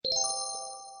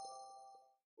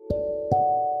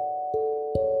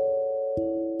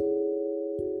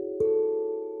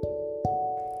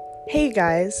Hey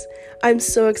guys, I'm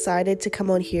so excited to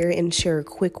come on here and share a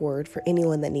quick word for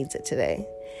anyone that needs it today.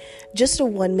 Just a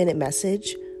 1-minute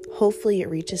message. Hopefully it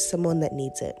reaches someone that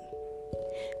needs it.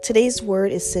 Today's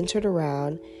word is centered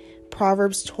around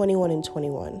Proverbs 21 and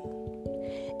 21.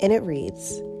 And it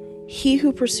reads, "He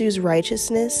who pursues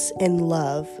righteousness and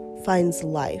love finds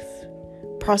life,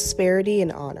 prosperity,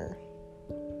 and honor."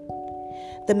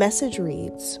 The message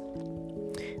reads,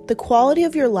 "The quality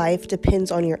of your life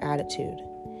depends on your attitude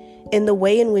and the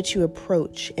way in which you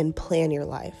approach and plan your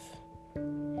life."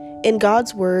 In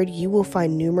God's word, you will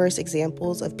find numerous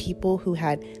examples of people who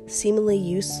had seemingly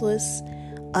useless,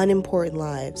 unimportant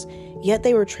lives, yet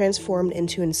they were transformed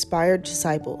into inspired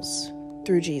disciples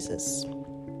through Jesus.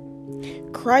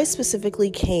 Christ specifically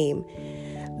came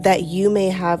that you may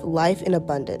have life in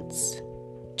abundance.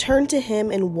 Turn to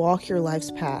Him and walk your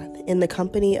life's path in the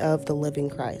company of the living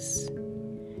Christ.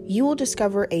 You will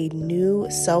discover a new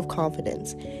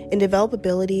self-confidence and develop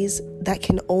abilities that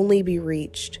can only be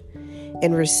reached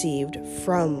and received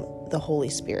from the Holy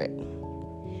Spirit.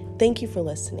 Thank you for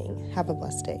listening. Have a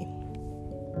blessed day.